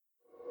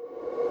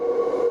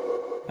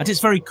At its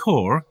very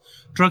core,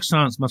 drug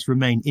science must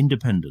remain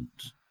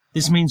independent.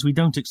 This means we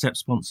don't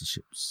accept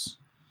sponsorships.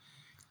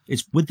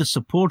 It's with the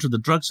support of the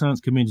drug science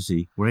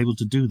community we're able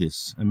to do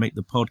this and make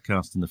the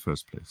podcast in the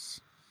first place.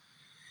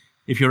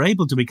 If you're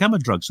able to become a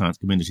drug science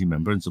community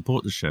member and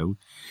support the show,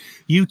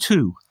 you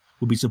too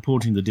will be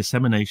supporting the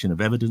dissemination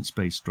of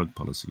evidence-based drug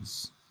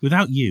policies.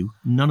 Without you,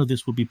 none of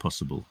this would be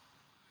possible.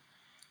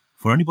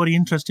 For anybody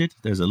interested,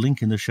 there's a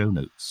link in the show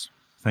notes.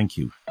 Thank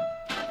you.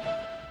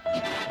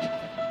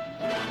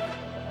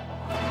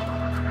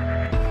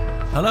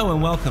 Hello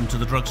and welcome to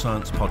the Drug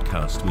Science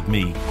Podcast with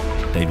me,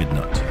 David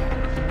Nutt.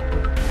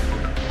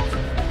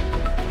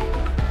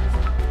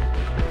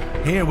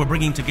 Here we're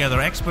bringing together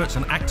experts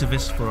and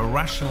activists for a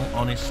rational,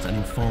 honest and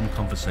informed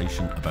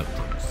conversation about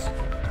drugs.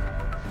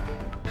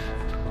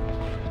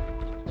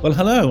 Well,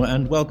 hello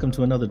and welcome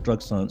to another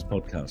Drug Science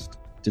Podcast.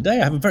 Today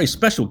I have a very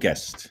special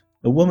guest,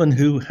 a woman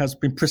who has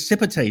been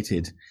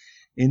precipitated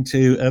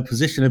into a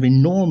position of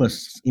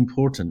enormous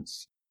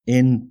importance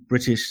in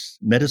British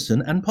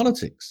medicine and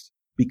politics,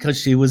 because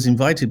she was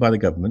invited by the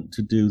government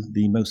to do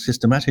the most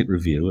systematic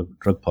review of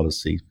drug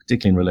policy,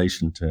 particularly in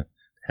relation to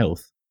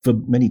health, for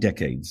many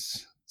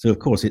decades. So, of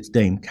course, it's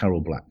Dame Carol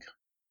Black.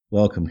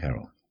 Welcome,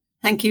 Carol.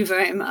 Thank you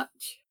very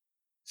much.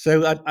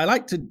 So I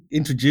like to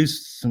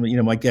introduce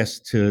my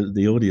guests to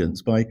the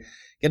audience by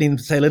getting them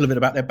to say a little bit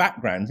about their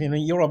background.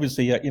 You're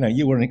obviously,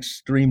 you were an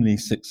extremely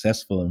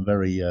successful and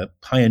very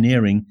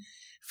pioneering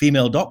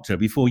female doctor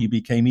before you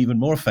became even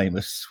more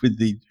famous with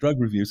the drug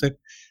review. So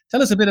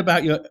tell us a bit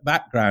about your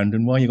background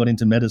and why you got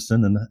into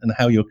medicine and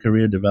how your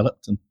career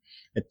developed, and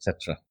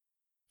etc.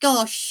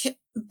 Gosh,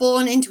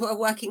 born into a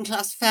working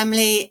class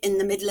family in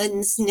the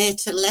Midlands near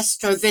to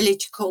Leicester, a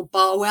village called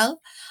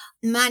Barwell.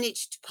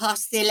 Managed to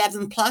pass the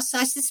 11 plus.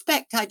 I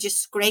suspect I just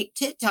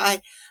scraped it.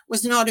 I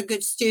was not a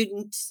good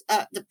student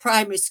at the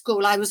primary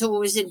school. I was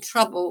always in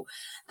trouble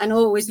and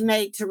always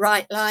made to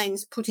write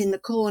lines, put in the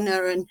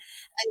corner, and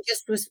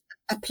just was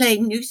a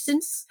plain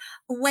nuisance.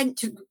 Went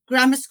to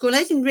grammar school.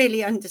 I didn't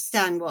really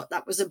understand what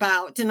that was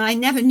about. And I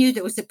never knew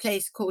there was a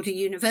place called a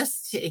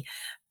university.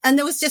 And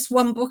there was just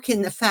one book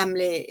in the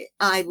family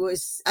I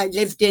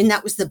lived in.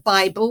 That was the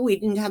Bible. We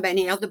didn't have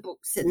any other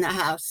books in the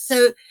house.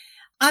 So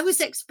I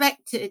was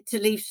expected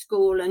to leave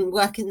school and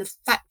work in the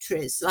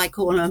factories like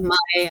all of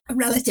my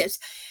relatives.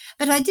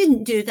 But I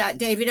didn't do that,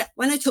 David.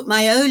 When I took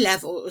my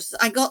O-levels,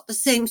 I got the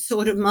same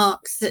sort of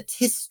marks that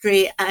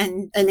history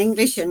and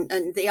English and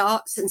the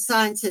arts and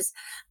sciences.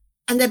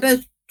 And they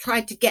both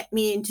tried to get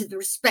me into the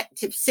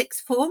respective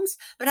sixth forms.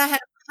 But I had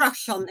a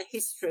crush on the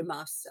history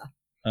master.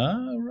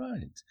 Ah,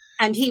 right.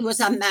 And he was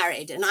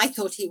unmarried, and I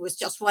thought he was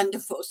just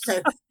wonderful.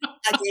 So,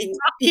 I mean,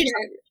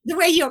 the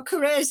way your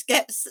careers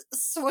get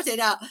sorted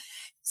out.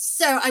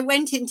 So I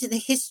went into the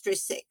history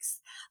sixth,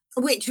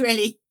 which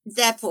really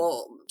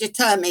therefore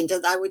determined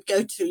that I would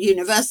go to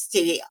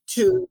university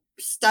to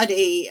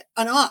study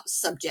an arts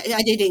subject.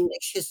 I did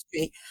English,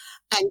 history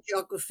and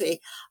geography.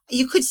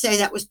 You could say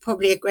that was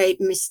probably a great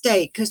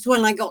mistake, because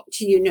when I got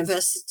to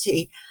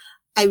university,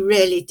 I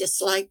really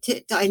disliked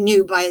it. I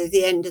knew by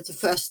the end of the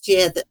first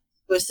year that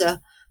it was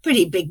a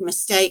pretty big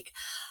mistake.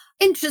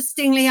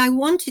 Interestingly, I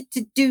wanted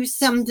to do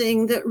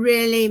something that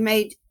really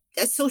made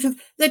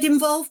that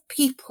involved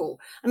people.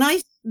 And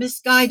I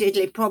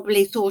misguidedly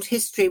probably thought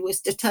history was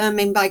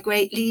determined by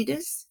great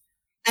leaders.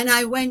 And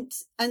I went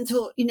and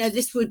thought,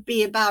 this would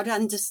be about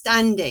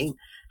understanding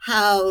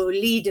how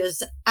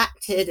leaders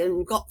acted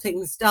and got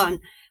things done.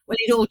 Well,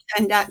 it all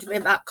turned out to be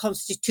about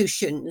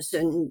constitutions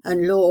and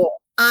law.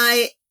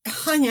 I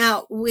hung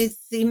out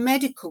with the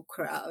medical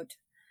crowd.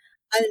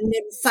 And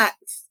in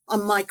fact,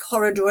 on my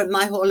corridor in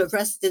my hall of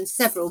residence,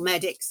 several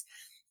medics.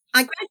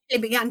 I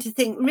gradually began to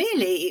think,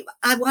 really,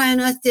 why on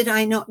earth did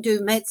I not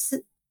do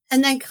medicine?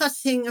 And then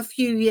cutting a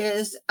few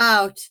years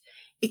out,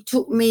 it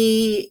took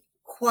me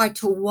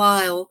quite a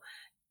while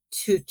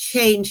to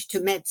change to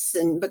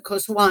medicine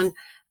because, one,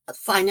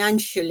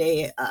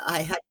 financially, I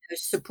had no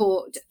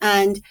support.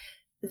 And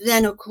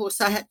then, of course,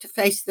 I had to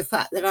face the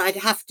fact that I'd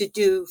have to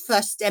do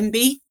first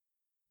MB.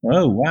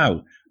 Oh,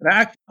 wow.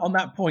 On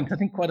that point, I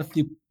think quite a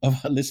few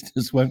of our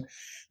listeners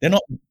they're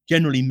not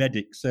generally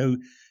medics. So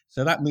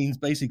that means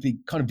basically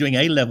kind of doing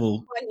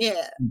A-level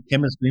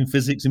chemistry and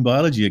physics and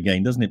biology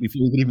again, doesn't it,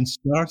 before you could even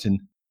start in?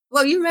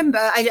 Well, you remember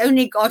I'd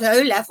only got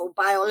O-level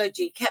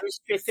biology,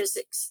 chemistry,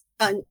 physics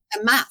and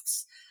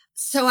maths.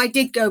 So I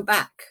did go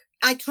back.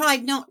 I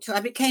tried not to. I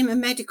became a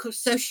medical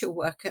social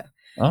worker.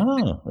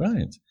 Oh,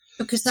 right.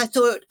 Because I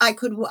thought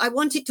I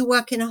wanted to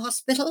work in a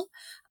hospital.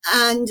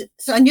 And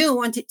so I knew I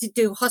wanted to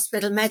do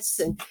hospital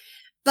medicine.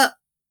 But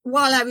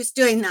while I was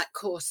doing that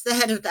course, the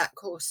head of that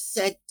course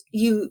said,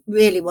 "You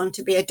really want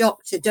to be a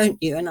doctor,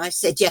 don't you?" And I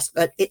said, "Yes,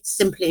 but it's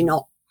simply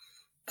not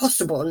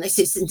possible. And this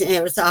is as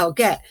near as I'll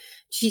get."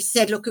 She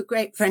said, "Look, a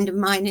great friend of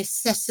mine is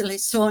Cecily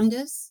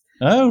Saunders."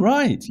 Oh,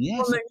 right. Yes.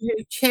 A woman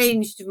who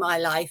changed my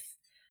life.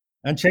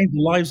 And changed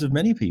the lives of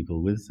many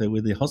people with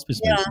the hospice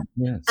medicine.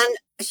 Yes. And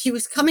she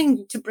was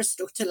coming to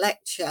Bristol to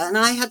lecture, and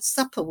I had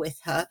supper with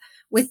her,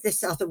 with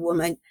this other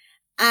woman.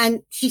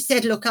 And she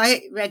said, look,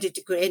 I read a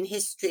degree in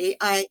history.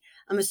 I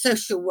am a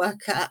social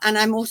worker and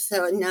I'm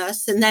also a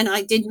nurse. And then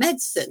I did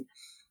medicine.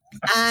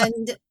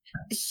 And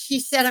she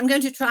said, I'm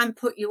going to try and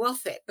put you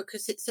off it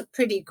because it's a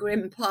pretty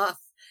grim path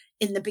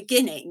in the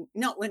beginning,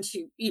 not once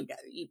you've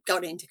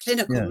gone into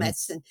clinical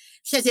medicine.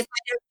 She says, if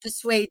I don't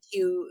persuade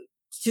you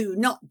to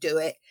not do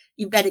it,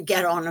 you better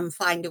get on and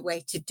find a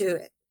way to do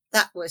it.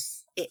 That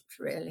was it,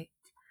 really.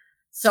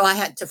 So I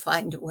had to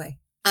find a way.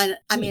 And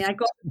I mean, I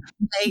got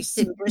a place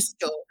in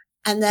Bristol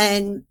and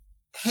then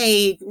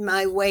paid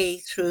my way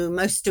through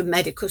most of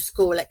medical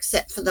school,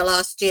 except for the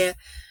last year,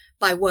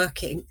 by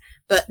working.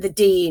 But the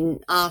dean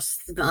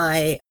asked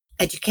my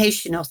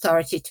education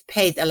authority to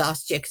pay the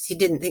last year because he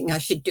didn't think I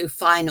should do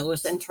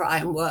finals and try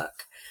and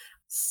work.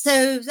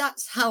 So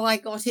that's how I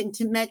got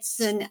into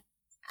medicine.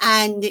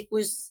 And it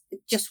was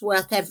just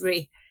worth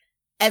every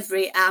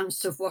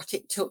ounce of what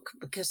it took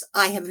because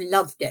I have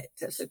loved it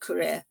as a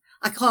career.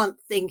 I can't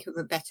think of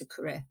a better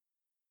career.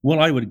 Well,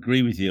 I would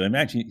agree with you. I'm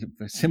actually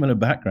similar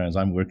backgrounds.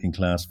 I'm working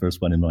class,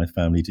 first one in my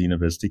family to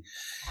university.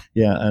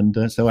 Yeah,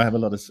 and so I have a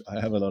lot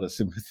of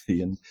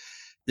sympathy. And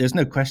there's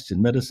no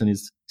question, medicine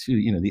is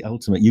the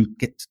ultimate. You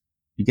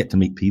get to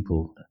meet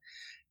people,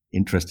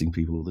 interesting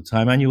people all the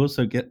time, and you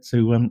also get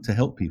to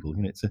help people.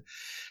 It's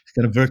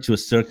kind of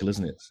virtuous circle,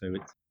 isn't it? So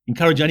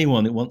encourage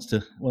anyone that wants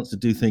to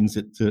do things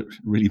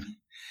that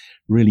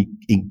really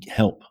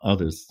help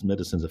others.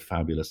 Medicines are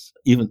fabulous,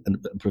 even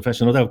a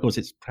profession. Although, of course,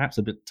 it's perhaps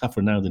a bit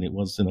tougher now than it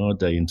was in our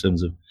day in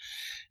terms of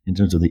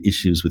the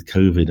issues with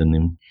COVID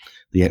and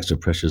the extra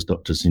pressures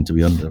doctors seem to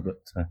be under. But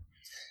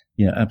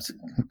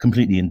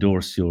completely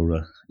endorse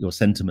your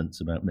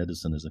sentiments about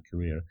medicine as a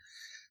career.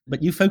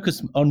 But you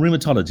focus on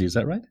rheumatology, is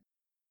that right?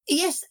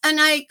 Yes, and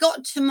I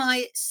got to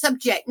my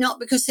subject not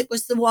because it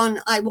was the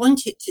one I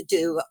wanted to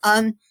do.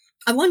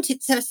 I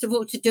wanted, first of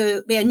all,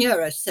 to be a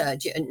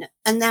neurosurgeon.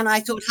 And then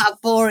I thought how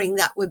boring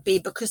that would be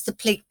because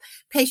the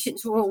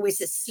patients were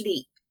always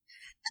asleep.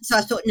 And so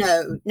I thought,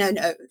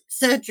 no,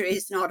 surgery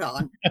is not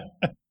on.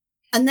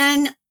 And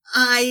then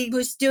I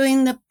was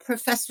doing the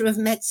professor of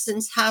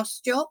medicine's house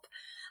job,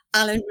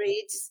 Alan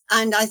Reed's,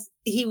 and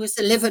he was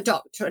a liver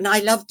doctor and I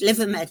loved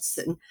liver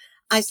medicine.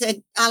 I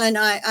said, Alan,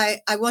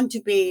 I want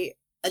to be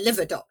a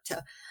liver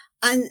doctor.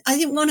 And I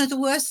think one of the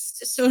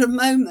worst sort of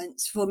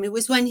moments for me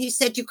was when he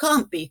said, you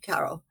can't be,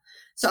 Carol.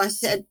 So I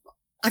said,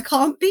 I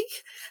can't be.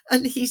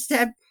 And he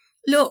said,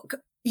 look,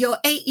 you're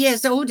 8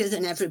 years older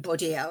than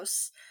everybody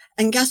else.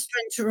 And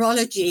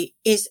gastroenterology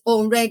is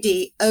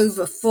already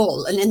over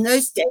full. And in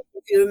those days,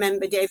 if you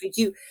remember, David,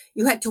 you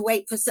had to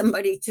wait for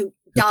somebody to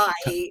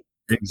die.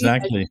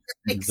 Exactly.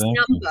 A fixed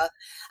number.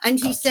 And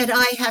he said,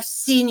 I have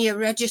senior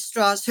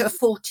registrars who are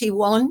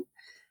 41.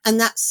 And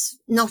that's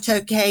not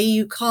okay.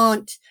 You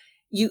can't.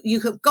 You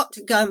have got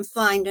to go and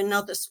find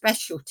another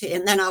specialty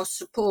and then I'll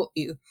support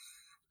you.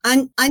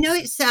 And I know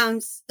it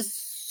sounds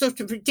sort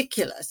of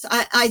ridiculous.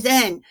 I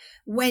then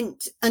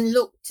went and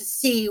looked to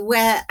see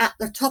where at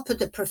the top of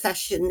the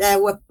profession there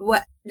were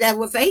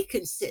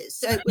vacancies.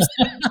 So it was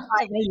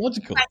very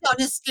logical. quite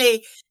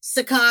honestly,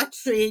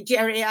 psychiatry,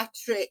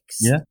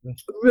 geriatrics,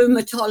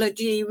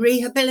 rheumatology,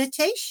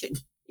 rehabilitation,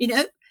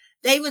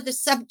 they were the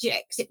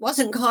subjects. It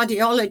wasn't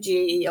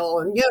cardiology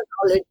or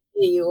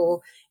neurology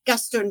or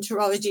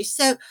gastroenterology.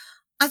 So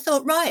I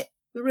thought, right,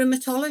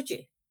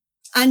 rheumatology.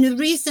 And the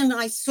reason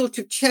I sort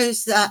of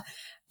chose that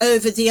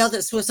over the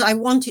others was I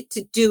wanted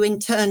to do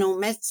internal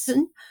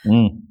medicine.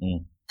 Mm-hmm.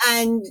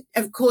 And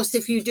of course,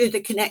 if you do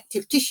the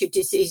connective tissue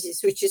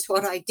diseases, which is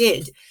what I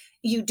did,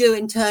 you do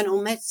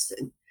internal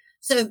medicine.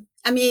 So,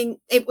 I mean,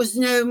 it was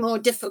no more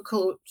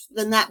difficult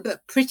than that,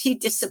 but pretty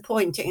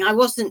disappointing. I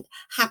wasn't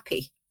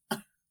happy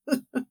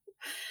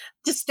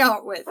to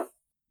start with.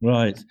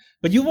 Right.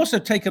 But you've also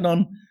taken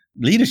on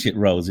leadership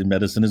roles in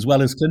medicine as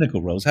well as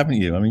clinical roles,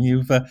 haven't you? I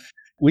mean,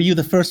 were you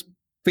the first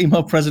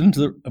female president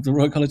of the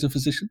Royal College of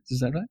Physicians? Is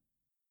that right?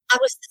 I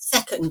was the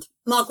second.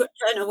 Margaret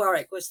Turner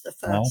Warwick was the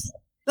first. Oh.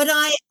 But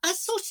I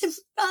sort of,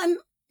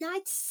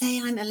 I'd say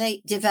I'm a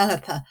late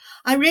developer.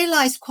 I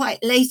realized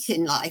quite late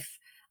in life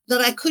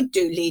that I could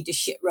do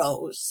leadership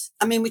roles.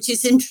 I mean, which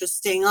is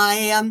interesting.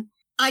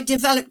 I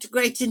developed a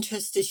great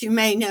interest, as you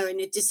may know, in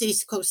a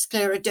disease called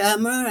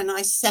scleroderma, and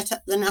I set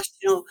up the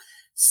National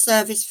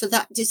Service for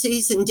that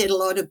disease and did a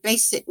lot of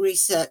basic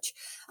research.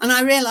 And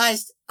I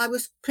realized I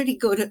was pretty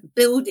good at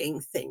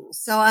building things.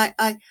 So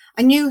I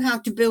knew how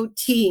to build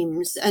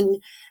teams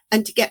and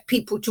to get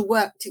people to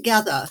work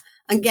together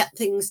and get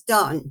things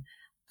done.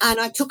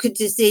 And I took a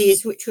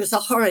disease, which was a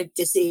horrid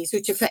disease,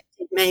 which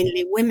affected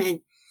mainly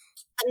women.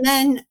 And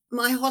then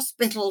my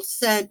hospital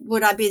said,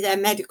 would I be their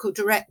medical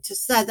director?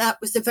 So that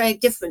was a very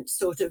different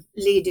sort of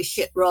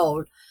leadership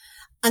role.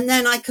 And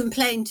then I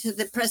complained to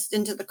the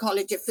president of the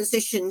College of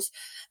Physicians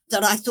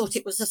that I thought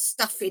it was a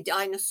stuffy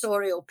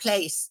dinosaurial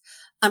place.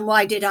 And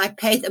why did I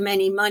pay them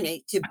any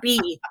money to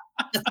be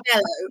a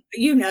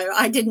fellow?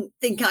 I didn't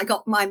think I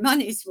got my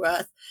money's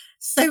worth.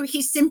 So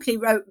he simply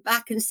wrote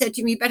back and said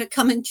to me, you better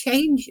come and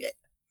change it.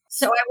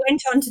 So I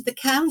went on to the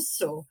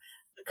council,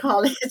 the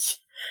college.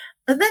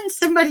 And then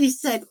somebody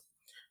said,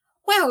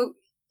 well,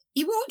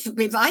 you ought to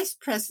be vice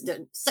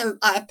president. So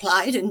I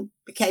applied and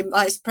became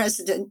vice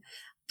president.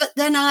 But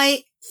then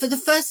I, for the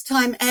first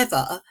time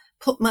ever,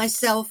 put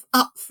myself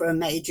up for a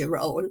major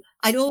role.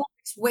 I'd always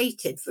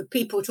waited for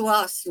people to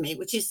ask me,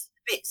 which is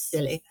a bit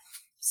silly.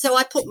 So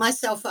I put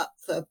myself up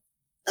for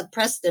a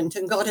president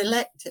and got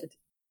elected.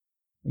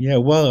 Yeah,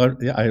 well,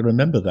 I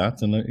remember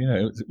that, and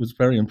it was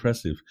very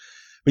impressive.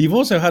 But you've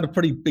also had a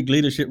pretty big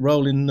leadership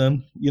role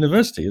in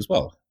university as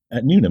well,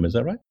 at Newnham, is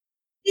that right?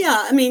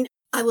 Yeah, I mean,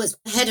 I was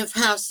head of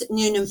house at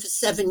Newnham for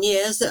 7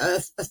 years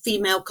at a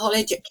female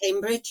college at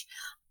Cambridge,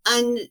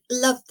 and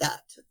loved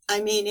that.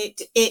 I mean,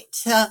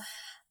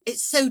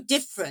 it's so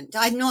different.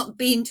 I'd not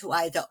been to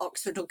either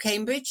Oxford or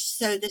Cambridge,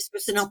 so this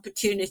was an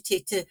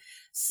opportunity to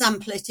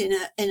sample it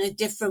in a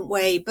different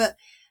way. But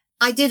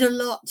I did a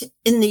lot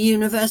in the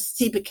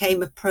university,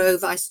 became a pro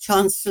vice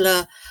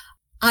chancellor.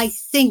 I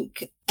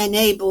think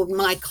enabled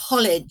my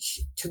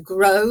college to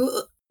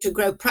grow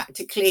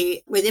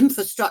practically with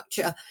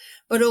infrastructure,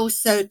 but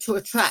also to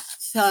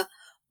attract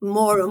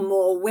more and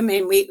more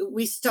women.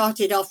 We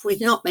started off with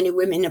not many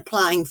women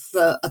applying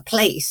for a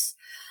place,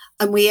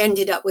 and we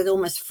ended up with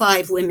almost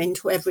 5 women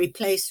to every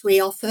place we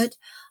offered.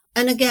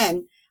 And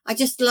again, I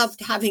just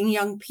loved having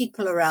young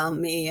people around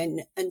me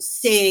and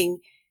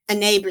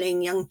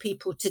enabling young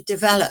people to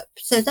develop.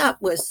 So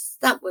that was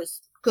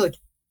good.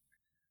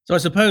 So I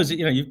suppose,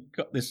 you've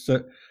got this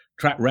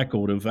track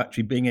record of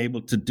actually being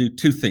able to do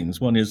 2 things.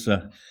 One is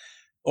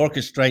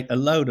orchestrate a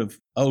load of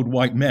old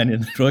white men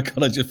in the Royal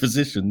College of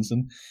Physicians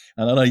and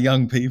a lot of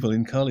young people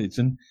in college.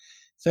 And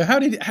so how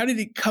did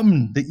it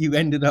come that you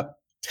ended up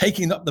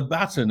taking up the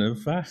baton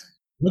of drug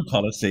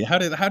policy? How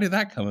did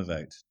that come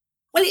about?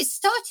 Well, it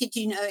started,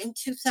 in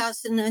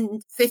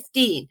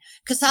 2015,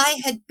 because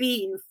I had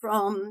been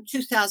from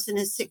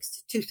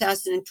 2006 to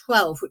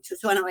 2012, which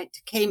was when I went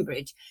to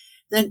Cambridge,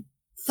 the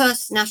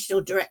first National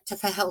Director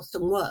for Health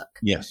and Work.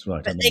 Yes,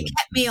 right. But they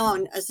kept me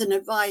on as an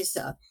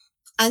advisor.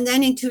 And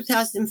then in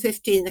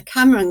 2015, the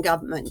Cameron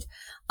government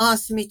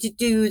asked me to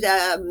do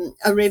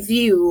a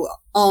review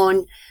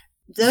on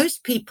those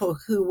people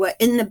who were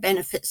in the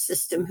benefit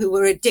system who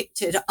were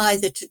addicted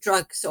either to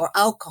drugs or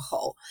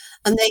alcohol.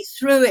 And they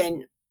threw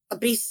in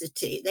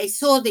obesity. They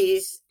saw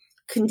these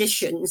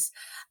conditions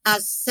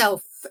as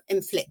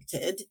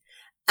self-inflicted.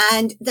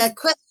 And their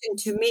question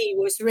to me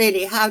was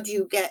really, how do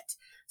you get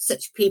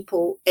such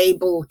people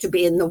able to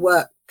be in the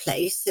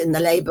workplace, in the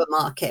labour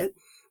market?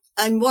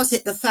 And was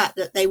it the fact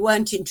that they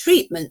weren't in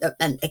treatment that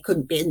meant they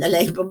couldn't be in the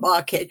labour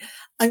market?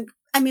 And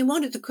I mean,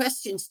 one of the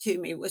questions to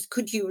me was,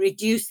 could you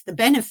reduce the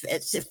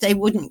benefits if they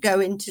wouldn't go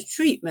into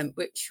treatment,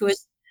 which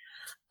was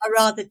a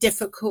rather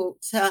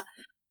difficult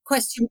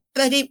question.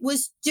 But it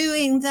was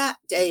doing that,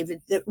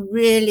 David, that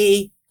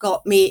really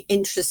got me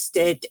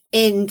interested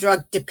in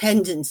drug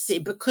dependency,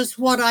 because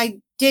what I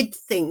did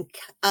think,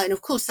 and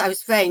of course I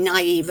was very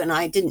naive and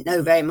I didn't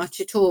know very much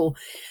at all,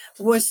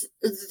 was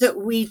that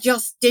we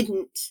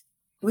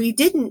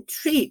didn't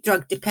treat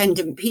drug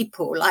dependent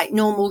people like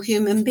normal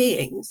human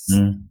beings,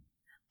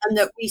 and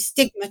that we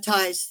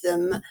stigmatized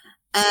them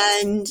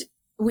and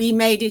we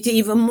made it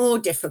even more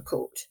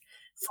difficult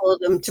for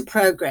them to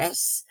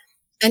progress.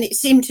 And it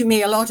seemed to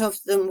me a lot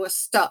of them were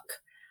stuck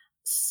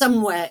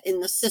somewhere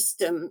in the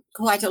system,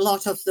 quite a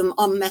lot of them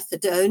on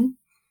methadone,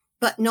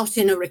 but not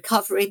in a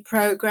recovery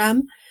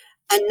program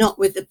and not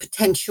with the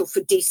potential for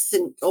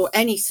decent or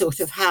any sort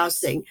of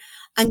housing,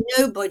 and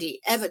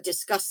nobody ever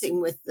discussing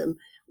with them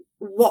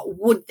what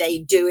would they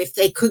do if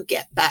they could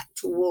get back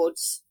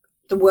towards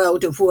the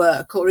world of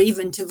work or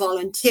even to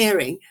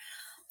volunteering.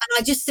 And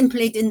I just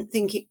simply didn't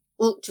think it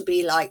ought to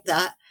be like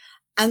that.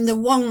 And the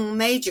one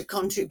major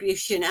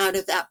contribution out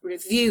of that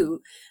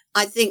review,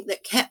 I think,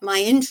 that kept my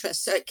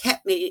interest, so it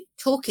kept me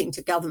talking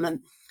to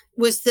government,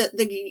 was that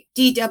the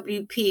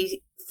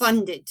DWP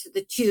funded to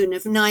the tune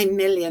of 9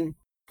 million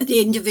the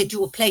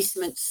individual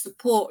placement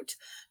support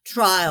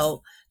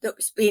trial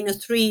that's been a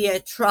 3-year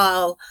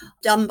trial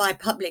done by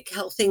Public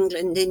Health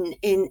England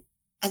in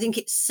I think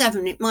it's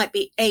 7, it might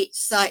be 8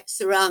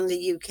 sites around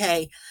the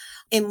UK,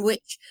 in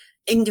which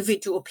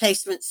individual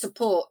placement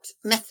support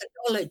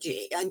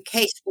methodology and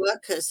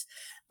caseworkers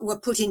were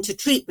put into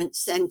treatment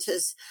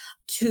centres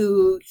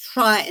to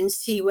try and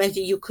see whether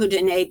you could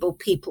enable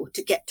people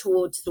to get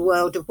towards the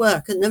world of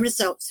work. And the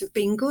results have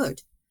been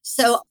good.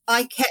 So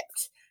I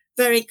kept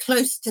very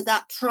close to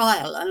that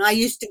trial, and I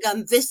used to go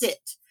and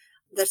visit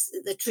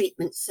the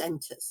treatment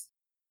centres.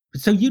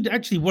 So you'd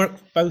actually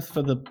worked both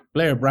for the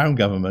Blair Brown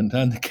government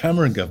and the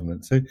Cameron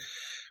government, so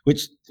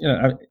which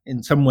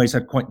in some ways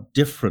had quite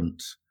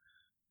different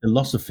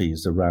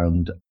philosophies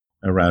around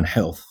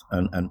health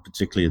and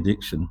particularly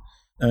addiction.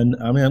 And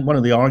I mean, one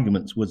of the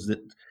arguments was that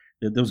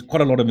there was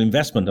quite a lot of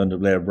investment under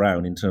Blair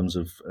Brown in terms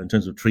of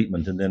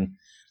treatment, and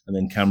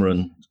then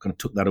Cameron kind of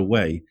took that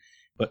away.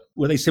 But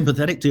were they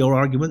sympathetic to your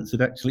arguments?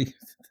 It actually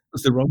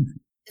was the wrong.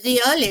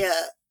 The earlier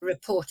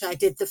report I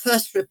did, the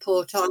first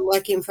report on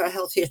Working for a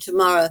Healthier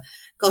Tomorrow,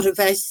 got a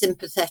very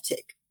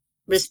sympathetic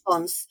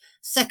response,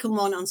 second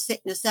one on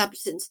sickness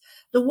absence.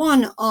 The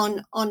one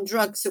on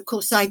drugs, of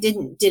course, I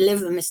didn't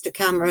deliver Mr.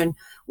 Cameron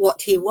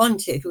what he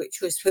wanted,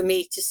 which was for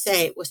me to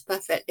say it was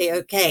perfectly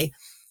okay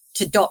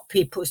to dock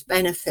people's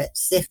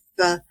benefits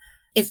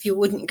if you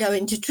wouldn't go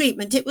into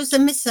treatment. It was a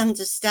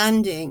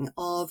misunderstanding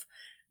of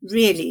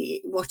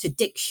really what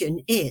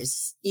addiction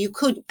is.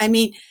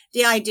 The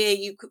idea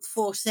you could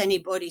force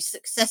anybody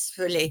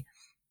successfully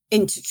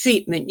into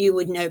treatment, you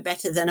would know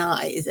better than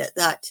I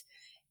that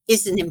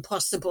is an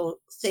impossible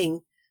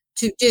thing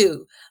to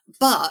do.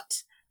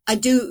 But I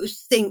do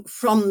think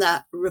from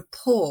that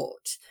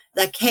report,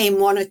 there came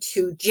one or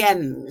two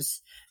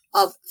gems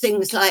of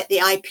things like the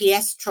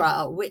IPS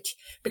trial, which,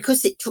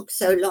 because it took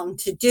so long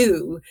to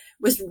do,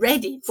 was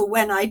ready for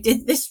when I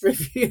did this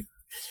review.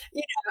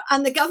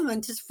 And the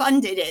government has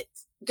funded it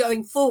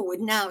going forward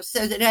now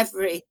so that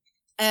every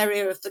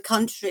area of the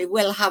country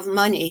will have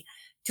money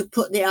to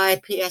put the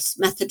IPS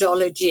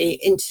methodology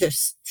into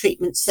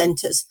treatment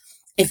centres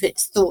if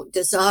it's thought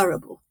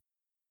desirable.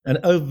 And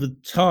over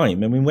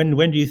time, I mean,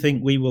 when do you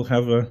think we will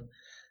have a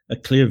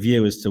clear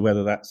view as to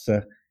whether that's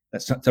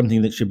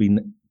something that should be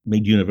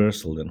made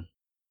universal then?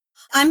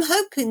 I'm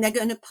hoping they're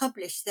going to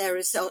publish their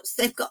results.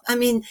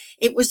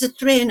 It was a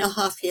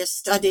 3.5-year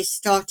study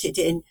started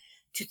in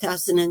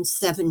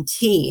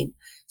 2017.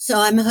 So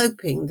I'm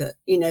hoping that,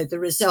 the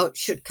results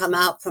should come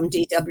out from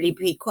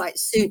DWP quite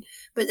soon.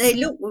 But they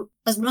look,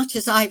 as much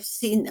as I've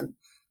seen them,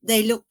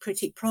 they look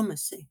pretty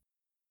promising.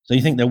 So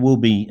you think there will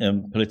be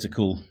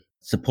political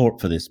support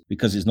for this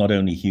because it's not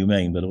only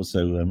humane, but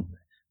also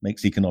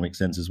makes economic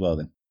sense as well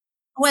then?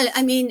 Well,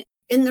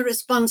 in the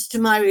response to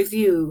my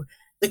review,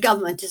 the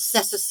government has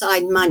set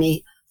aside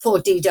money for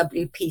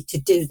DWP to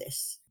do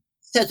this.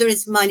 So there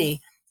is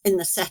money in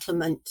the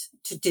settlement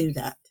to do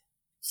that.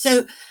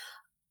 So,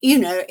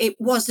 it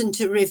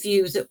wasn't a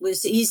review that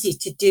was easy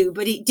to do,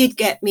 but it did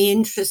get me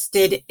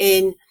interested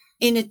in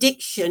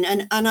addiction.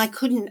 And I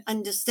couldn't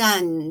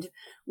understand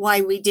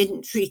why we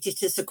didn't treat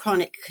it as a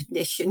chronic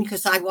condition,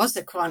 because I was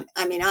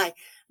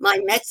my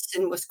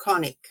medicine was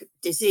chronic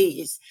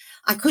disease.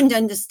 I couldn't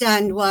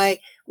understand why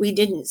we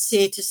didn't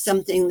see it as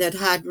something that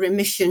had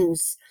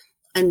remissions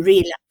and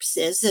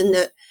relapses, and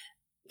that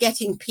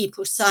getting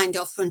people signed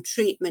off on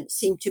treatment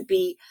seemed to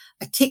be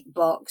a tick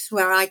box,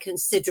 where I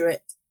consider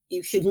it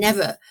you should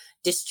never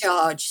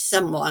discharge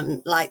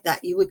someone like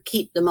that. You would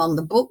keep them on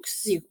the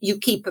books. You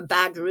keep a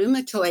bad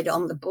rheumatoid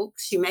on the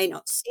books. You may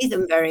not see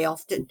them very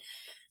often.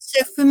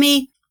 So for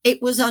me, it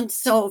was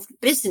unsolved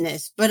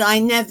business, but I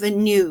never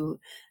knew.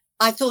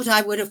 I thought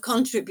I would have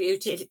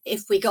contributed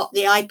if we got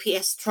the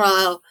IPS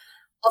trial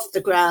off the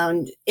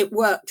ground. It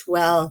worked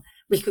well.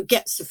 We could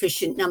get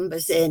sufficient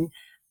numbers in,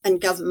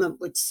 and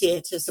government would see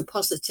it as a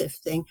positive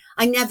thing.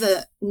 I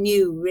never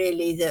knew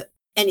really that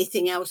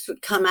anything else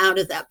would come out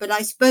of that, but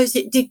I suppose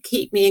it did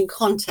keep me in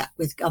contact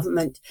with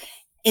government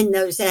in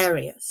those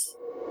areas.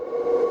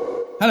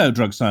 Hello,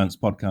 Drug Science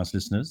podcast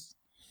listeners.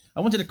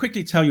 I wanted to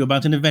quickly tell you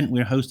about an event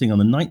we're hosting on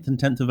the 9th and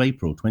 10th of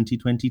April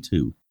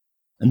 2022.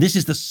 And this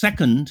is the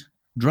second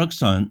Drug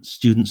Science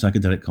Student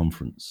Psychedelic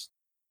Conference.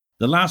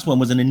 The last one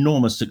was an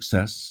enormous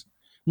success,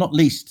 not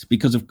least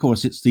because, of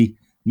course, it's the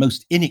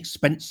most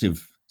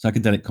inexpensive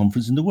psychedelic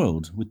conference in the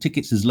world, with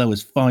tickets as low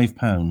as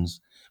 £5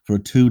 for a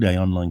 2-day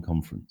online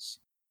conference.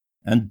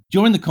 And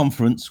during the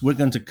conference, we're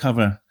going to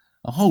cover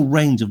a whole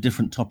range of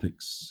different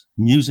topics: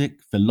 music,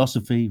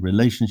 philosophy,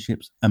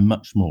 relationships, and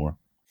much more.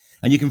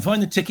 And you can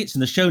find the tickets in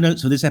the show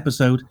notes for this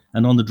episode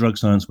and on the Drug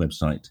Science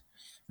website.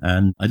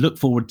 And I look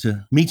forward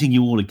to meeting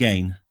you all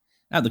again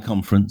at the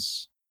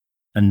conference.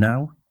 And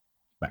now,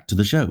 back to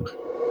the show.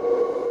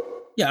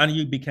 Yeah, and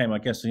you became, I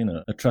guess,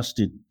 a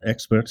trusted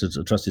expert, a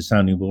trusted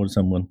sounding board,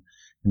 someone,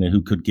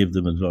 who could give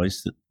them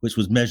advice which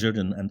was measured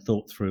and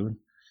thought through.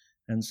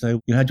 And so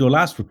you had your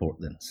last report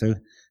then. So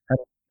how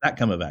did that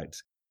come about?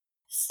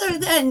 So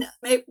then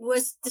it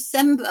was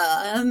December,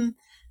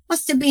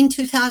 must have been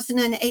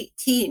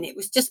 2018. It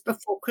was just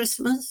before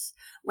Christmas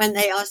when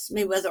they asked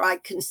me whether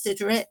I'd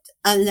consider it.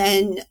 And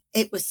then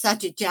it was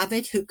Sajid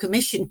Javid who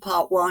commissioned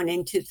part 1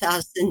 in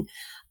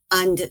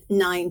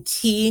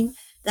 2019.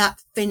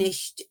 That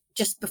finished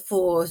just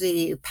before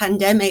the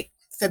pandemic,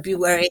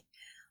 February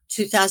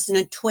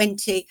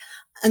 2020.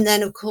 And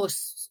then, of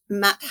course,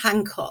 Matt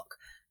Hancock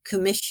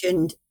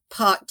commissioned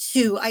part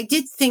 2. I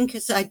did think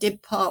as I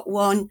did part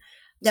 1,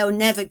 they'll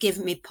never give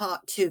me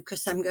part 2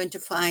 because I'm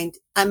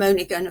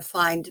only going to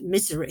find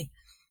misery.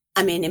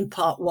 In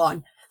part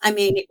 1.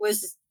 It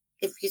was,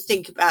 if you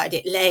think about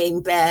it,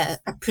 laying bare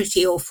a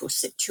pretty awful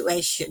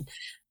situation,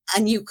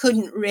 and you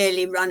couldn't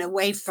really run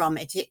away from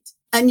it.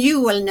 And you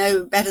will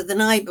know better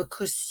than I,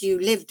 because you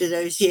lived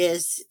those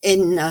years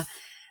in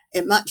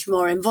much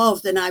more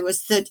involved than I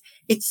was, that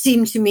it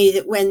seemed to me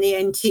that when the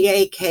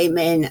NTA came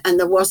in and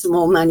there was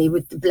more money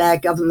with the Blair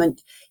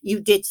government, you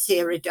did see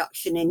a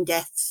reduction in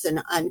deaths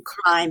and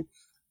crime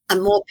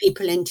and more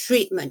people in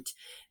treatment.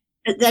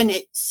 But then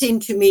it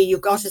seemed to me you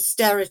got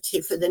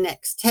austerity for the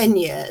next 10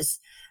 years.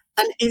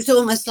 And it was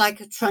almost like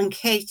a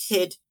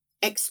truncated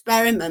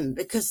experiment,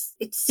 because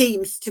it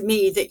seems to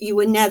me that you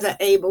were never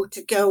able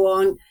to go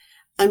on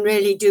and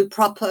really do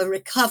proper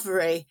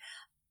recovery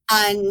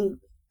and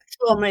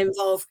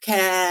trauma-involved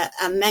care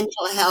and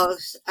mental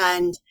health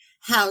and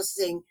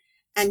housing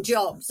and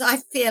jobs. I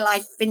feel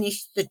I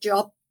finished the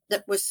job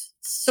that was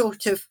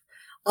sort of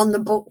on the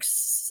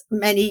books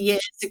many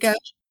years ago.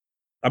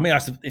 I mean,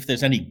 if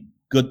there's any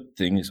good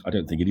things, I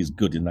don't think it is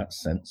good in that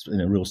sense,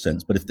 in a real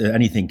sense, but if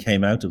anything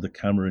came out of the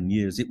Cameron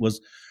years, it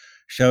was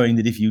showing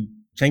that if you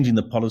changing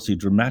the policy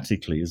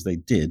dramatically as they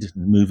did,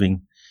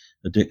 moving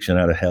addiction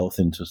out of health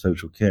into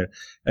social care,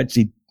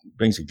 actually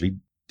basically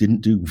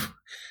didn't do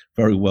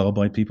very well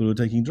by people who are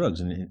taking drugs.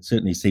 And it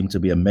certainly seemed to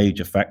be a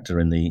major factor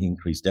in the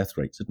increased death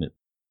rates, didn't it?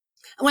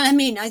 Well, I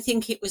mean, I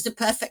think it was a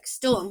perfect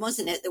storm,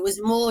 wasn't it? There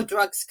was more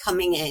drugs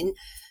coming in.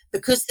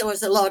 Because there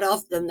was a lot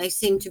of them, they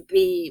seemed to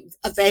be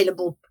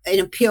available in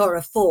a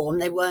purer form.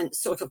 They weren't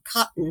sort of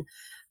cutting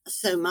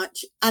so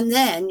much. And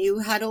then you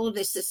had all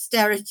this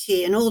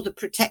austerity and all the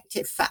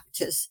protective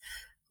factors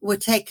were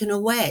taken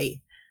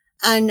away.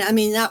 And I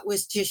mean, that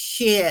was just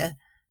sheer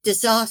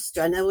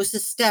disaster. And there was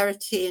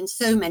austerity in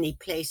so many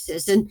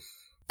places. And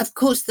of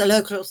course, the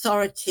local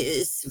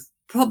authorities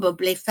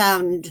probably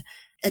found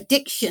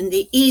addiction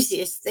the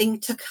easiest thing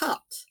to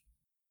cut.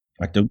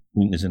 I don't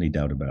think there's any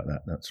doubt about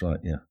that. That's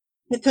right, yeah.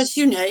 Because,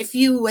 you know, if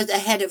you were the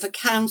head of a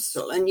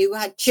council and you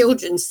had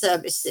children's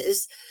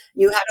services,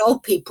 you had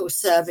old people's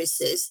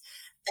services,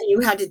 and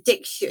you had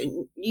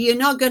addiction, you're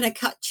not going to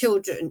cut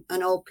children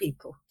and old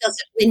people. It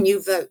doesn't win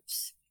you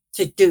votes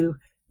to do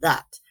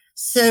that.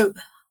 So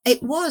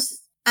it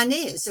was and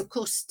is, of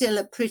course, still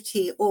a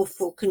pretty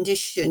awful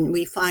condition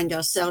we find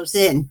ourselves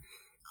in,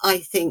 I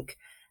think.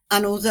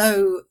 And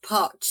although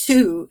part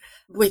 2,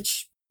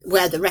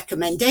 where the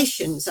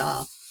recommendations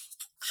are,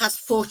 has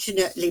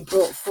fortunately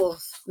brought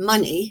forth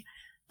money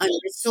and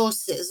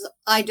resources,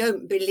 I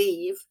don't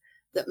believe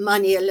that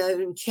money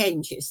alone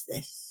changes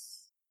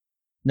this.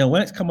 No, well,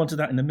 let's come on to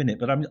that in a minute.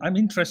 But I'm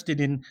interested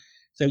in,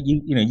 so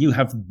you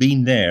have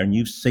been there and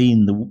you've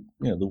seen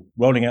the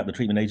rolling out the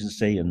treatment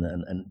agency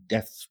and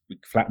deaths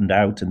flattened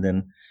out and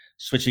then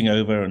switching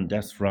over and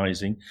deaths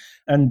rising,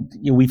 and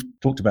we've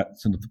talked about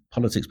some of the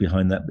politics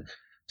behind that. But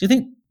do you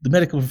think the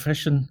medical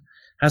profession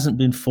hasn't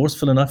been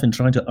forceful enough in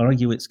trying to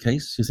argue its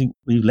case? Do you think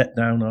we've let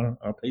down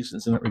our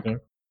patients in that regard?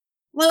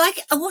 Well,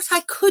 what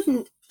I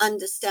couldn't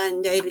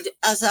understand, David,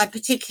 as I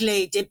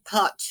particularly did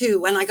part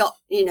 2, when I got,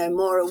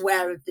 more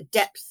aware of the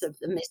depth of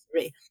the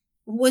misery,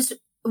 was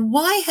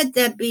why had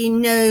there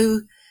been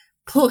no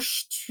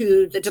push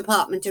to the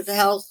Department of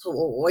Health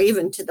or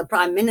even to the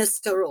Prime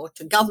Minister or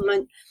to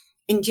government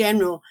in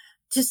general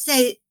to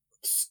say,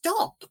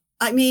 stop.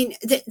 I mean,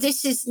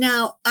 this is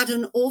now at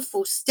an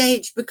awful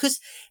stage, because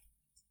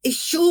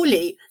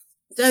surely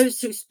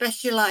those who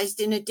specialized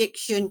in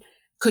addiction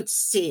could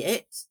see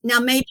it. Now,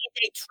 maybe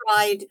they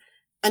tried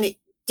and it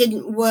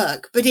didn't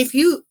work. But if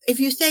you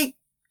say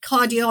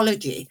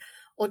cardiology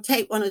or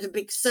take one of the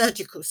big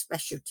surgical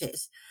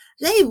specialties,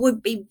 they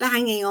would be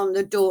banging on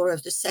the door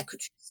of the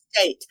Secretary of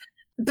State.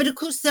 But of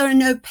course, there are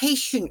no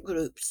patient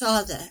groups,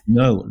 are there?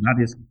 No,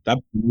 that is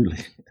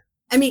absolutely.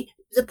 I mean,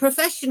 the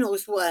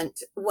professionals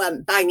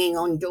weren't banging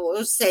on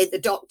doors, say the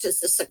doctors,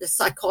 the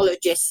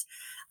psychologists,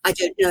 I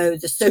don't know,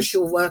 the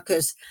social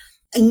workers.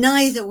 And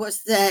neither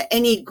was there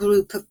any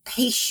group of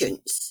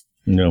patients.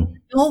 No.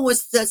 Nor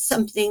was there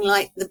something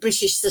like the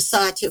British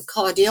Society of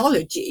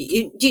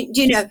Cardiology.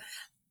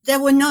 There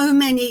were no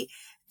many.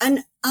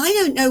 And I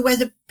don't know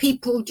whether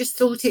people just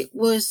thought it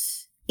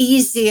was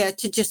easier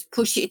to just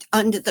push it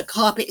under the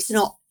carpet. It's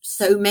not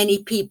so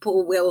many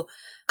people will.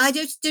 I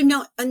just do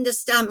not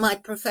understand my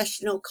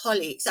professional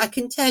colleagues. I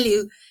can tell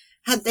you,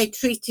 had they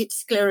treated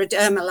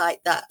scleroderma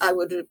like that, I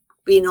would have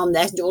been on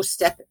their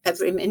doorstep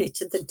every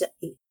minute of the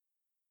day.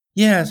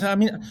 Yes, I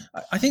mean,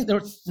 I think there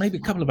are maybe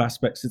a couple of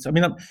aspects.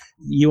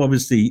 You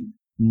obviously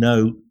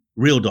know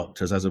real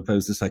doctors as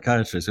opposed to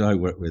psychiatrists who I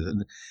work with.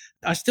 And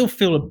I still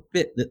feel a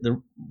bit that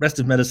the rest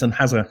of medicine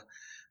has a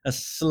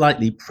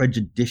slightly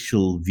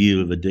prejudicial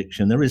view of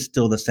addiction. There is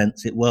still the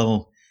sense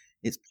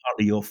it's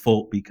partly your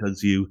fault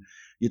because you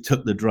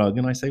took the drug.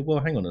 And I say, well,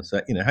 hang on a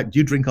sec. Do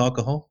you drink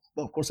alcohol?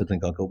 Well, of course I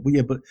drink alcohol. Well,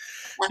 yeah, but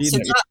have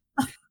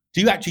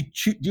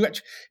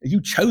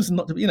you chosen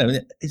not to be,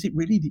 is it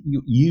really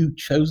you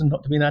chosen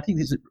not to be an addict?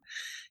 Is it,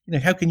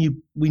 how can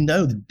we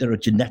know that there are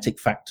genetic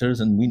factors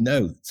and we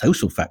know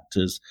social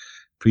factors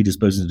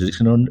predisposing to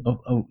addiction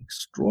are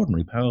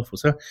extraordinarily powerful.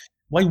 So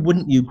why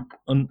wouldn't you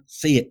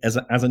see it as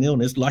an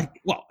illness?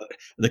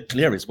 The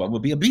clearest one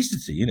would be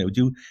obesity.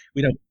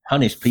 We don't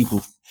punish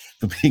people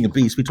for being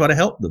obese. We try to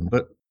help them.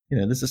 But,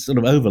 there's a sort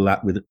of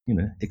overlap with,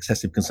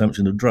 excessive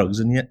consumption of drugs.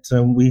 And yet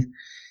we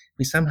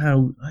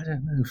somehow, I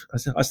don't know,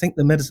 I think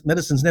the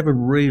medicine's never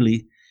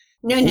really...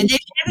 No, they've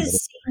never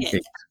seen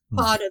it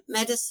part of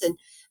medicine.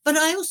 But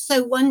I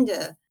also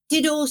wonder,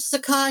 did all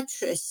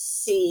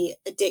psychiatrists see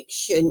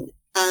addiction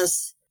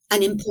as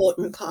an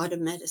important part of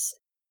medicine?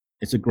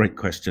 It's a great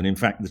question. In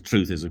fact, the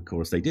truth is, of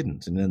course, they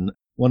didn't. And then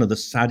one of the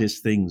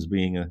saddest things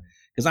being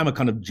because I'm a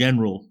kind of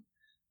general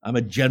I'm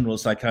a general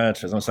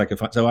psychiatrist. I'm a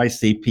psychopath. So I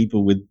see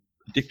people with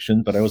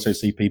addiction, but I also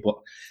see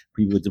people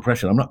with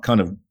depression.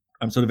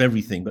 I'm sort of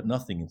everything but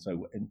nothing. And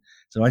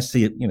so I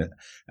see it, and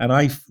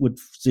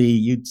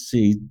you'd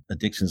see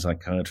addiction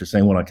psychiatrists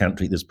saying, well, I can't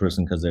treat this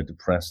person because they're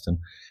depressed. And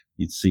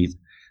you'd see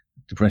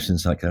depression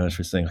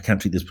psychiatrists saying, I can't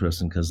treat this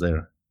person because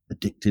they're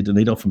addicted. And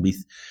they'd often be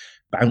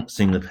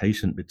bouncing the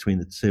patient between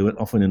the two, and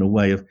often in a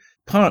way of,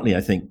 partly,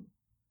 I think,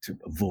 to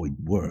avoid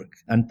work,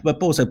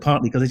 but also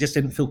partly because they just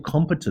didn't feel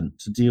competent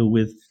to deal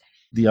with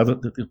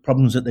the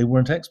problems that they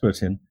weren't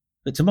expert in.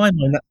 But to my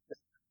mind, that's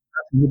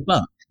in the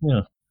buck.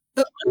 Yeah.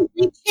 But couldn't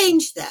we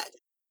change that?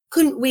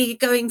 Couldn't we,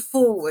 going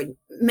forward,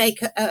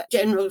 make a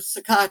general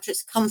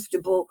psychiatrist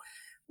comfortable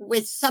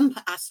with some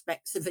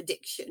aspects of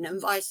addiction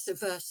and vice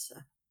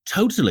versa?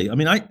 Totally. I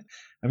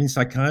mean,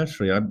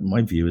 psychiatry,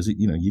 my view is that,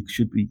 you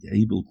should be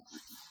able,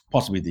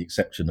 possibly with the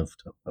exception of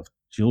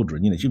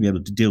children, you should be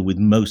able to deal with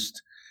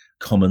most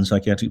common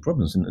psychiatric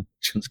problems. And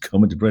it's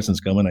common, depression's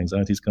common,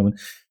 anxiety's common.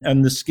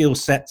 And the skill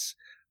sets,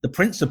 the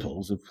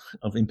principles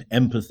of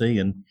empathy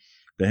and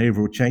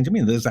behavioral change,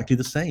 they're exactly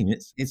the same.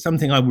 It's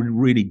something I would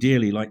really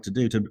dearly like to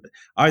do, to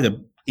either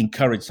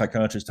encourage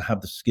psychiatrists to have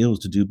the skills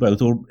to do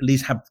both, or at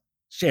least have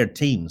shared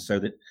teams so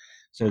that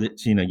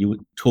you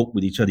would talk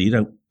with each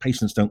other.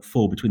 Patients don't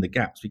fall between the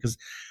gaps, because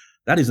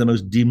that is the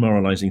most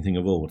demoralizing thing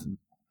of all,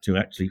 to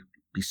actually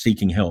be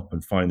seeking help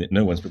and find that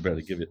no one's prepared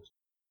to give it.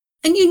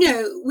 And,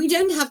 we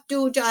don't have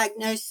dual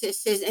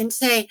diagnoses. And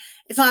say,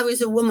 if I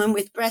was a woman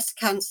with breast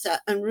cancer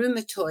and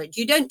rheumatoid,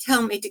 you don't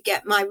tell me to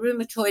get my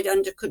rheumatoid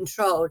under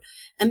control,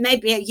 and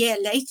maybe a year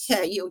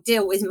later you'll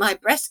deal with my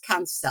breast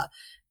cancer,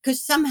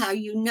 because somehow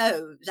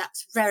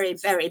that's very,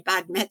 very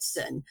bad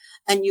medicine,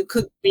 and you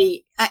could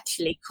be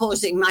actually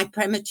causing my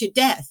premature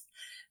death.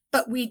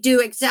 But we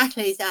do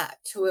exactly that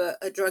to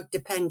a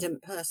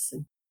drug-dependent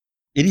person.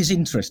 It is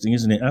interesting,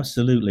 isn't it?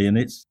 Absolutely. And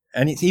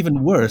it's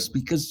even worse,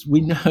 because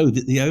we know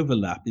that the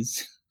overlap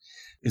is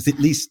at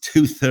least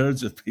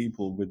 2/3 of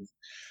people with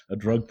a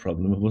drug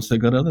problem have also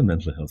got other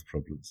mental health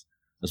problems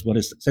as well.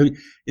 So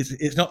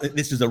it's not that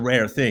this is a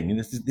rare thing.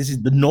 This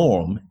is the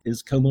norm,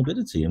 is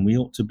comorbidity, and we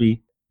ought to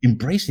be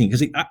embracing it.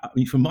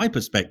 Because from my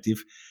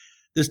perspective,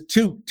 there's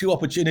two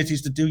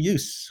opportunities to do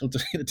use, or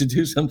to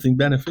do something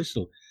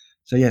beneficial.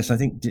 So yes, I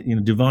think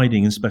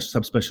dividing and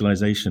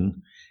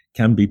subspecialization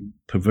can be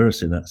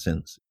perverse in that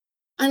sense.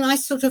 And I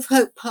sort of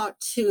hope Part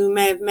 2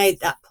 may have made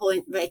that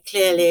point very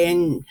clearly.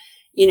 And,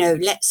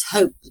 let's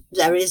hope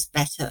there is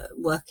better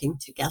working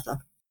together.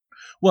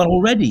 Well,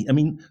 already,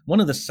 one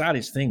of the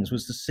saddest things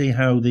was to see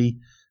how the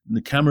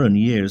Cameron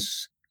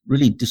years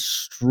really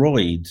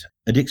destroyed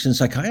addiction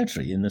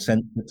psychiatry, in the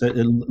sense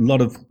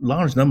that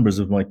large numbers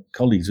of my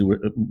colleagues who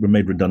were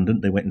made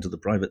redundant, they went into the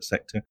private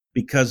sector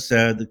because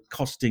the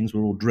costings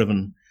were all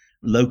driven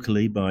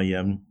locally by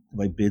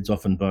bids,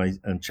 often by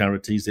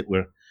charities that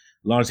were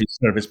largely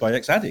serviced by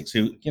ex-addicts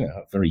who,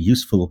 are very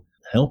useful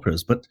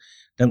helpers, but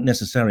don't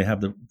necessarily have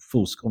the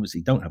full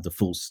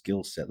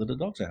skill set that a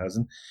doctor has.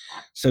 And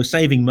so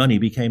saving money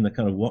became the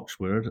kind of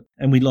watchword,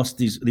 and we lost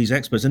these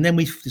experts. And then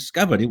we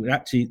discovered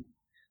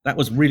that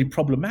was really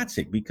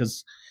problematic,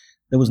 because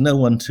there was no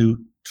one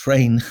to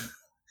train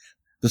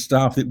the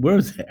staff that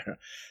were there,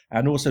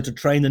 and also to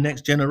train the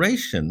next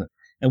generation.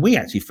 And we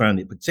actually found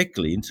it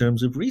particularly in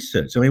terms of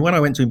research. When I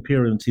went to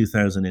Imperial in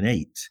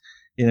 2008,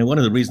 one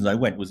of the reasons I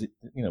went was,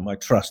 my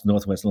trust,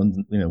 Northwest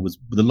London, was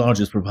the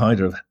largest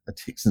provider of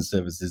addiction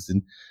services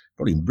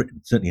probably in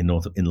Britain, certainly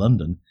in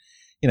London,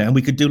 and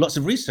we could do lots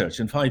of research.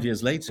 And 5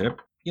 years later,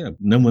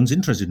 no one's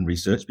interested in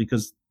research,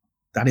 because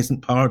that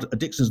isn't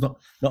addiction's not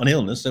an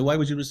illness. So why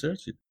would you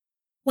research it?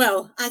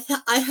 Well,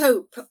 I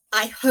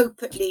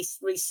hope at least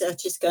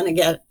research is going to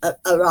get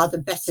a rather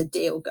better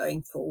deal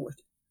going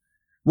forward.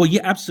 Well,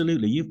 yeah,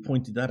 absolutely. You've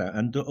pointed that out.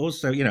 And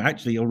also,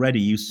 actually already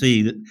you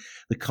see that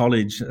the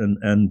college and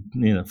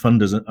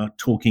funders are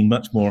talking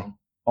much more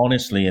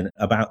honestly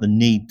about the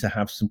need to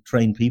have some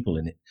trained people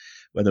in it,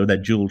 whether they're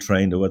dual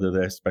trained or whether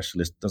they're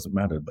specialists, doesn't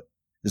matter. But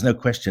there's no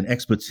question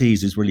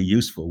expertise is really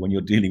useful when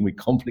you're dealing with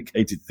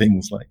complicated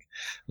things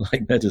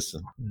like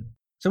medicine. Yeah.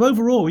 So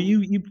overall, were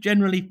you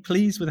generally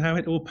pleased with how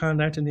it all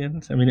panned out in the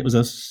end? It was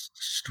an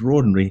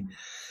extraordinary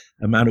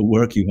amount of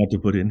work you had to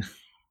put in.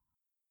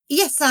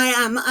 Yes, I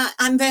am.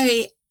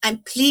 I'm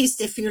pleased,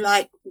 if you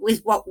like,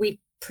 with what we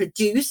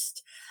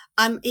produced.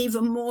 I'm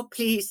even more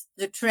pleased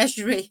the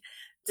Treasury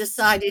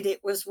decided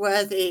it was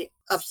worthy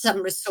of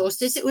some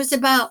resources. It was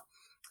about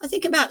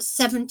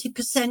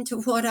 70%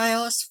 of what I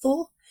asked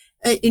for.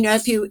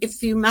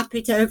 If you map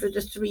it over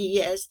the 3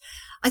 years,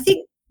 I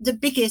think the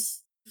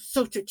biggest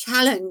sort of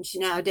challenge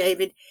now,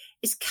 David,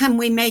 is, can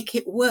we make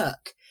it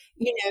work?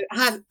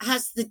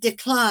 Has the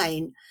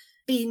decline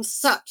been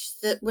such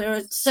that we're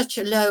at such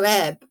a low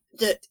ebb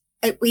that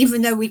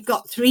even though we've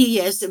got 3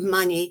 years of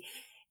money,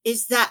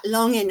 is that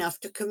long enough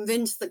to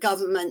convince the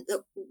government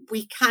that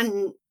we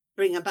can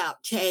bring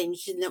about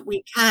change, and that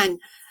we can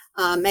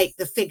make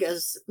the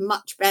figures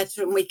much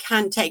better, and we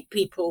can take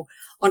people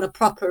on a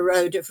proper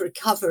road of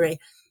recovery?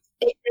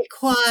 It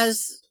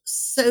requires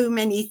so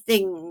many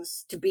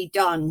things to be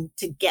done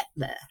to get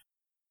there.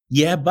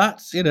 Yeah,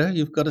 but,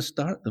 you've got to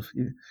start the...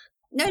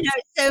 No.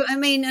 So, I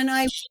mean, and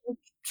I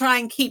try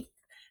and keep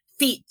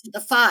feet to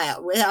the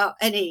fire without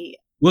any...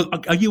 Well,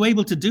 are you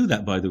able to do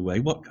that, by the way?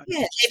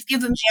 Yeah, they've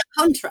given me a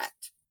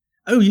contract.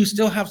 Oh, you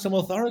still have some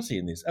authority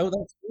in this. Oh,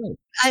 that's good.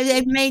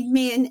 They've made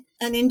me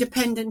an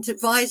independent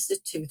advisor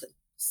to them.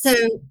 So,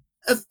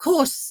 of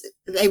course,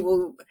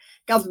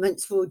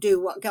 governments will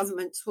do what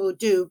governments will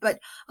do. But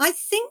I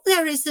think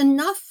there is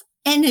enough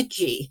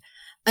energy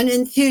and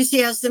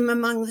enthusiasm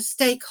among the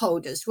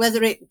stakeholders,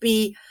 whether it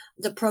be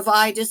the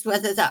providers,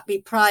 whether that be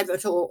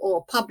private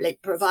or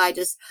public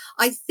providers.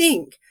 I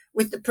think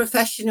with the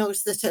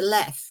professionals that are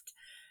left,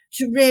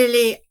 to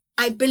really,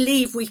 I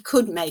believe we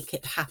could make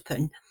it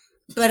happen.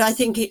 But I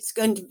think it's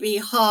going to be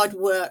hard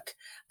work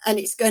and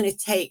it's going to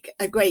take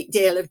a great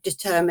deal of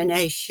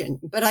determination.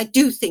 But I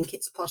do think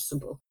it's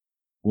possible.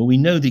 Well, we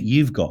know that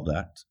you've got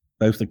that,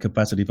 both the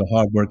capacity for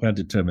hard work and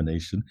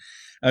determination.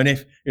 And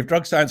if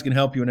drug science can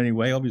help you in any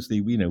way, obviously,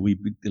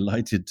 we'd be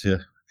delighted to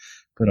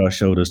put our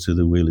shoulders to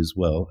the wheel as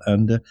well.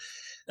 And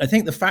I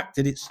think the fact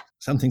that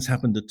something's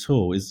happened at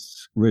all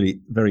is really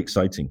very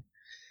exciting,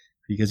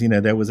 because,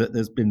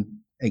 there's been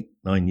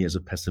 8-9 years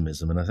of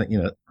pessimism. And I think,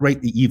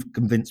 great that you've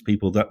convinced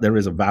people that there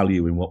is a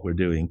value in what we're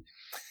doing.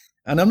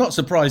 And I'm not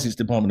surprised it's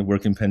Department of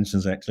Work and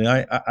Pensions, actually.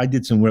 I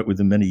did some work with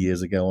them many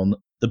years ago on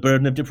the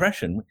burden of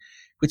depression,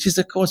 which is,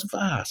 of course,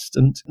 vast,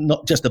 and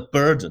not just a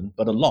burden,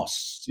 but a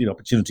loss.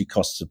 Opportunity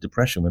costs of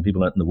depression when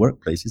people aren't in the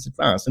workplace is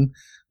vast. And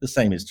the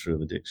same is true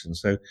of addiction.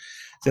 So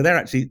they're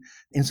actually,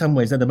 in some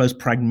ways, they're the most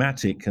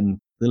pragmatic and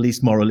the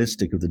least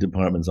moralistic of the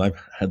departments I've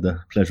had the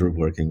pleasure of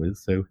working with.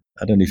 So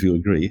I don't know if you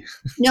agree.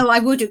 No, I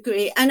would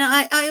agree. And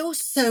I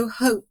also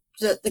hope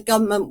that the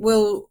government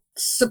will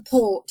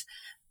support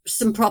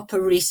some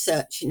proper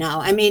research now.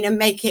 I mean, and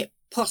make it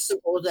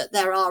possible that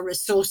there are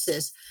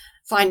resources,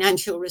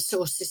 financial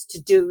resources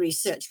to do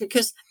research,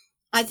 because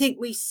I think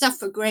we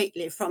suffer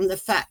greatly from the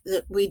fact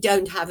that we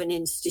don't have an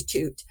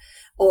institute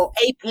or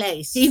a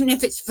place, even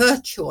if it's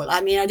virtual.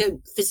 I mean, I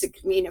don't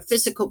mean a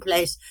physical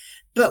place,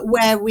 but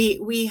where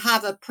we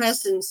have a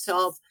presence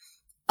of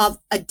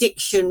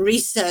addiction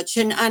research.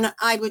 And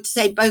I would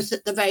say both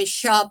at the very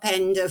sharp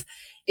end of,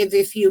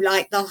 if you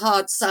like, the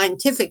hard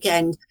scientific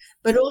end,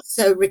 but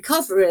also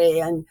recovery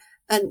and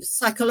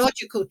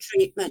psychological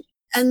treatment.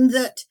 And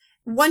that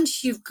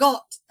once you've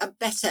got a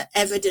better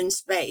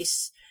evidence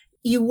base,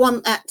 you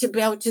want that to be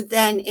able to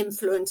then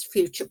influence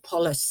future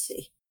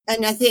policy.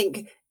 And I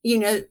think,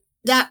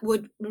 that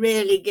would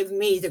really give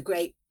me the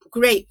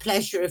great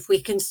pleasure if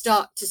we can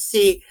start to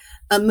see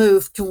a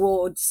move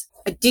towards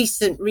a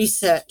decent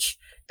research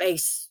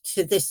base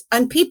to this,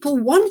 and people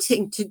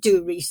wanting to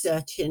do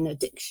research in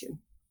addiction.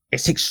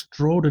 It's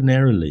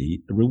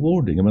extraordinarily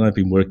rewarding. I mean, I've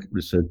been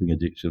researching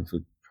addiction for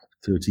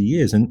 30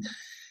 years, and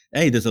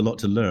there's a lot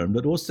to learn,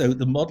 but also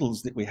the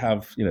models that we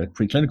have,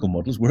 preclinical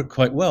models, work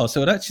quite well.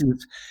 So it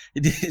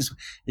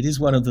is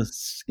one of the,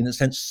 in a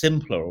sense,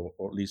 simpler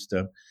or at least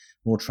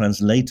more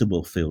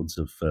translatable fields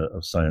of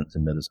science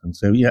and medicine.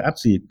 So yeah,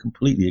 absolutely,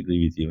 completely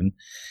agree with you.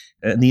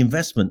 And the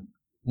investment,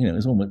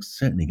 is almost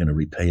certainly going to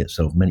repay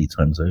itself many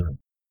times over.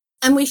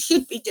 And we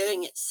should be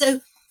doing it.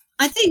 So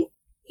I think,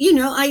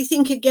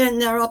 again,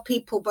 there are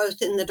people both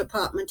in the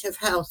Department of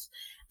Health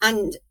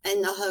and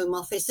in the Home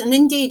Office, and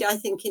indeed, I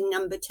think in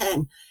Number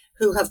 10,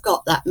 who have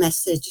got that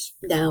message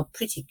now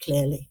pretty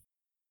clearly.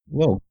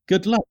 Well,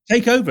 good luck.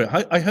 Take over.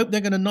 I hope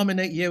they're going to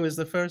nominate you as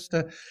the first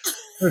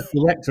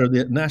director of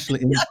the National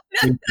Institute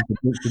of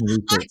Addiction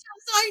Research.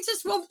 I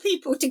just want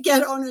people to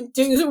get on and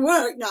do the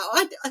work now.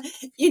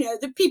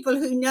 The people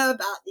who know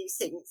about these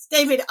things.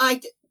 David,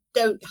 I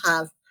don't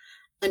have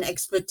an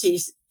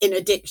expertise in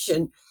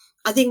addiction.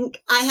 I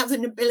think I have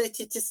an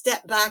ability to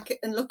step back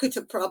and look at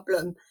a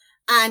problem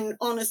and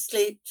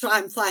honestly try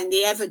and find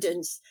the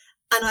evidence.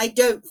 And I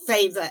don't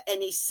favour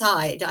any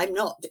side.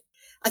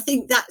 I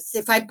think that's,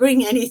 if I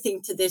bring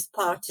anything to this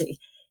party,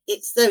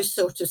 it's those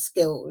sort of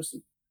skills.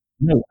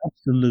 No,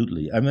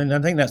 absolutely. I mean, I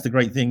think that's the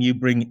great thing. You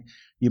bring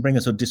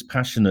a sort of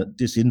dispassionate,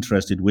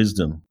 disinterested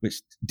wisdom,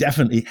 which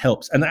definitely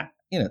helps. And that,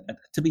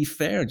 to be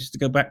fair, just to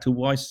go back to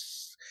why,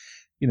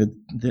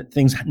 that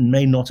things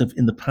may not have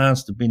in the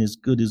past have been as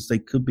good as they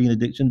could be in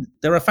addiction.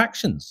 There are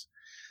factions.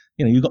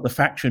 You've got the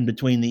faction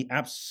between the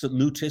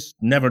absolutist,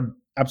 never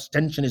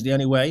abstention is the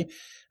only way,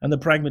 and the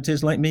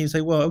pragmatists like me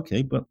say, well,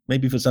 okay, but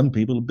maybe for some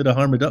people a bit of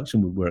harm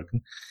reduction would work.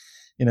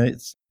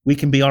 And, we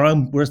can be our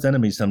own worst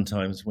enemies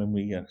sometimes when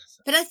we...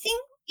 But I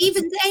think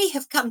even they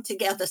have come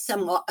together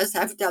somewhat as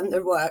I've done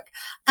the work.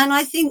 And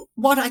I think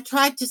what I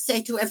tried to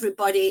say to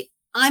everybody,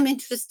 I'm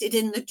interested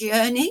in the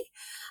journey.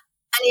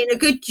 And in a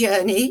good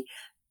journey,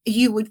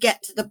 you would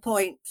get to the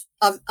point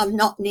of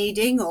not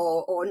needing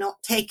or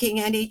not taking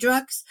any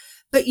drugs.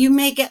 But you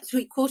may get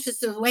 3/4 of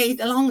the way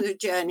along the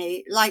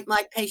journey, like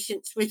my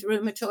patients with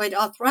rheumatoid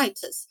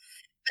arthritis.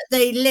 But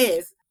they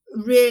live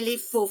really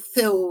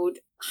fulfilled,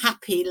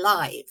 happy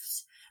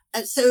lives.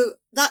 And so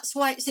that's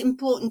why it's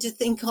important to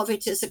think of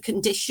it as a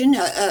condition,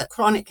 a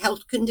chronic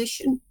health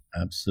condition.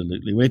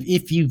 Absolutely. Well,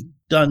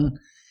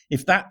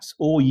 if that's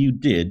all you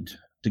did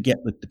to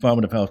get the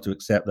Department of Health to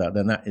accept that,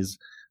 then that is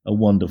a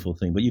wonderful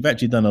thing. But you've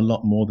actually done a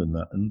lot more than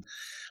that. And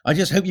I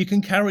just hope you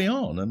can carry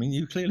on. I mean,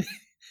 you've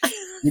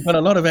got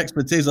a lot of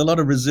expertise, a lot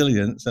of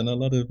resilience, and a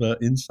lot of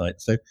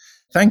insight. So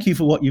thank you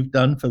for what you've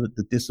done for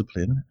the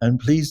discipline, and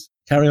please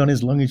carry on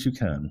as long as you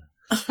can.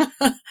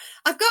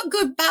 I've got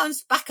good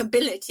bounce back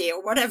ability,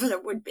 or whatever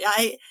that would be.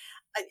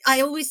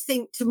 I always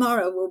think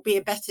tomorrow will be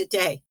a better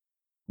day.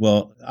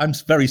 Well, I'm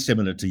very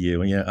similar to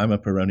you. Yeah, I'm a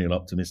perennial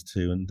optimist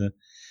too. And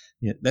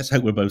yeah, let's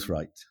hope we're both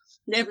right.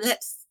 No,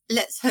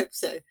 let's hope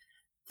so.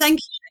 Thank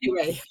you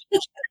anyway.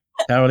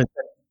 Carol, it's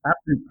an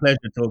absolute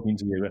pleasure talking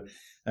to you.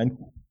 And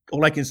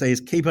all I can say is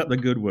keep up the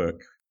good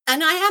work.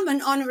 And I am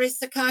an honorary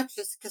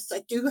psychiatrist because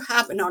I do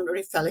have an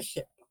honorary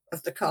fellowship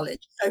of the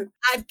college. So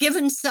I've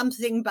given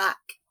something back,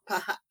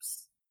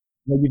 perhaps.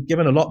 Well, you've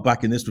given a lot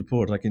back in this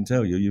report, I can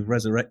tell you. You've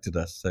resurrected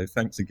us. So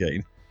thanks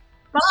again.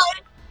 Bye.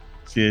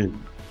 Cheers.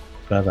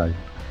 Bye-bye.